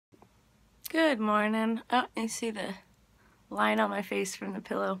Good morning. Oh, you see the line on my face from the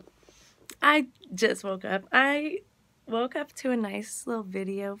pillow. I just woke up. I woke up to a nice little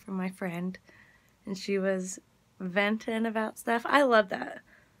video from my friend, and she was venting about stuff. I love that.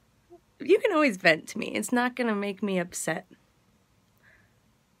 You can always vent to me. It's not going to make me upset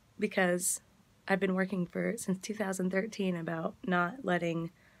because I've been working since 2013 about not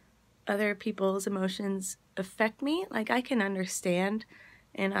letting other people's emotions affect me. Like, I can understand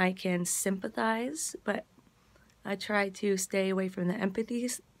and I can sympathize, but I try to stay away from the empathy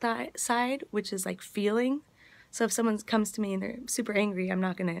side, which is like feeling. So if someone comes to me and they're super angry, I'm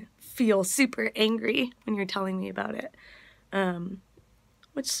not gonna feel super angry when you're telling me about it.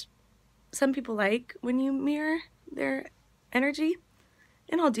 Which some people like when you mirror their energy,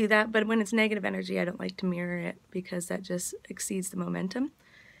 and I'll do that, but when it's negative energy, I don't like to mirror it because that just exceeds the momentum.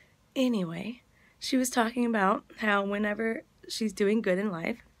 Anyway, she was talking about how whenever she's doing good in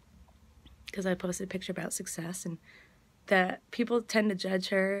life, because I posted a picture about success, and that people tend to judge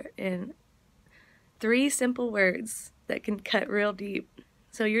her in 3 simple words that can cut real deep.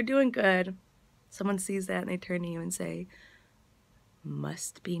 So you're doing good, someone sees that and they turn to you and say,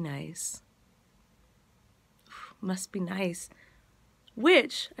 must be nice. Must be nice.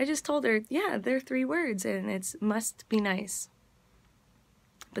 Which, I just told her, yeah, they're 3 words and it's must be nice.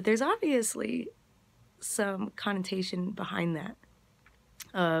 But there's obviously some connotation behind that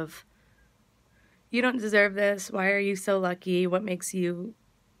of, you don't deserve this, why are you so lucky, what makes you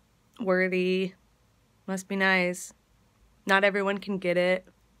worthy, must be nice, not everyone can get it.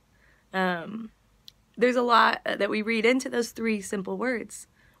 There's a lot that we read into those 3 simple words.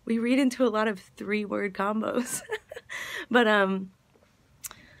 We read into a lot of 3-word combos. But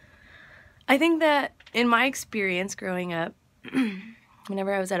I think that in my experience growing up,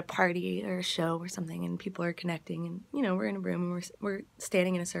 whenever I was at a party or a show or something and people are connecting and, you know, we're in a room and we're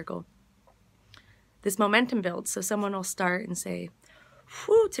standing in a circle, this momentum builds. So someone will start and say,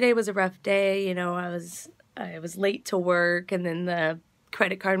 whew, today was a rough day, you know, I was late to work, and then the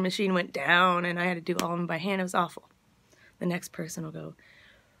credit card machine went down and I had to do all of them by hand. It was awful. The next person will go,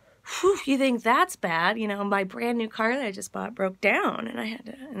 whew, you think that's bad? You know, my brand new car that I just bought broke down and I had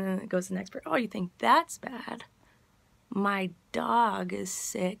to, and then it goes to the next person, oh, you think that's bad? My dog is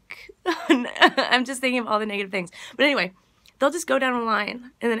sick. I'm just thinking of all the negative things. But anyway, they'll just go down the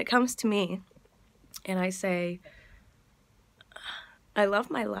line, and then it comes to me and I say, I love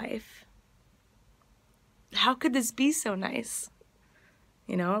my life. How could this be so nice?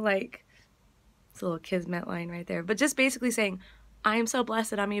 You know, like, it's a little kismet line right there. But just basically saying, I am so blessed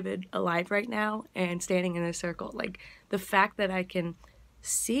that I'm even alive right now and standing in a circle. Like, the fact that I can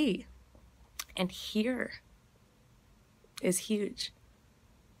see and hear is huge.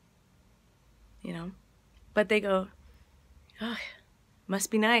 You know? But they go, oh,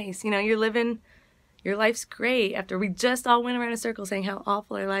 must be nice. You know, you're living, your life's great. After we just all went around a circle saying how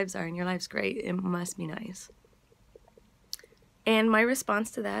awful our lives are and your life's great, it must be nice. And my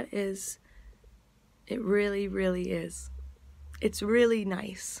response to that is, it really, really is. It's really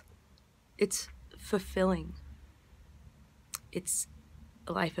nice. It's fulfilling. It's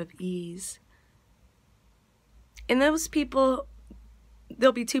a life of ease. And those people,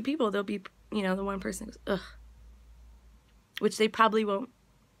 there'll be 2 people. There'll be, you know, the one person goes, ugh. Which they probably won't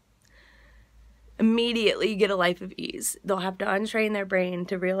immediately get a life of ease. They'll have to untrain their brain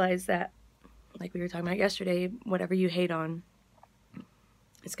to realize that, like we were talking about yesterday, whatever you hate on,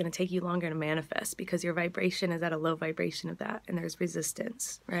 it's going to take you longer to manifest because your vibration is at a low vibration of that, and there's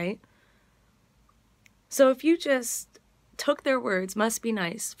resistance, right? So if you just took their words, must be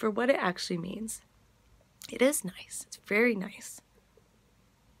nice, for what it actually means, it is nice. It's very nice.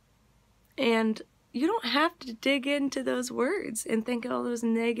 And you don't have to dig into those words and think of all those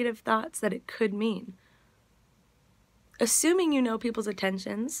negative thoughts that it could mean. Assuming you know people's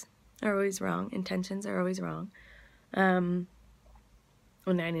intentions are always wrong. Intentions are always wrong.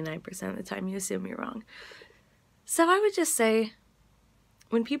 Well, 99% of the time you assume you're wrong. So I would just say,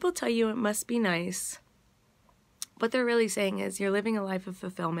 when people tell you it must be nice, what they're really saying is you're living a life of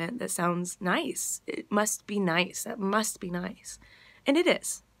fulfillment that sounds nice. It must be nice. That must be nice. And it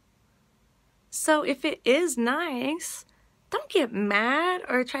is. So if it is nice, don't get mad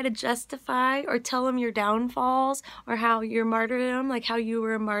or try to justify or tell them your downfalls or how you're martyrdom, like how you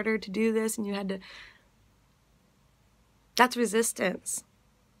were a martyr to do this and you had to. That's resistance.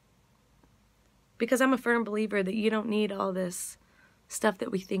 Because I'm a firm believer that you don't need all this stuff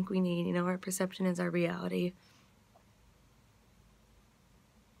that we think we need. You know, our perception is our reality.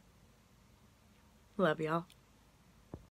 Love y'all.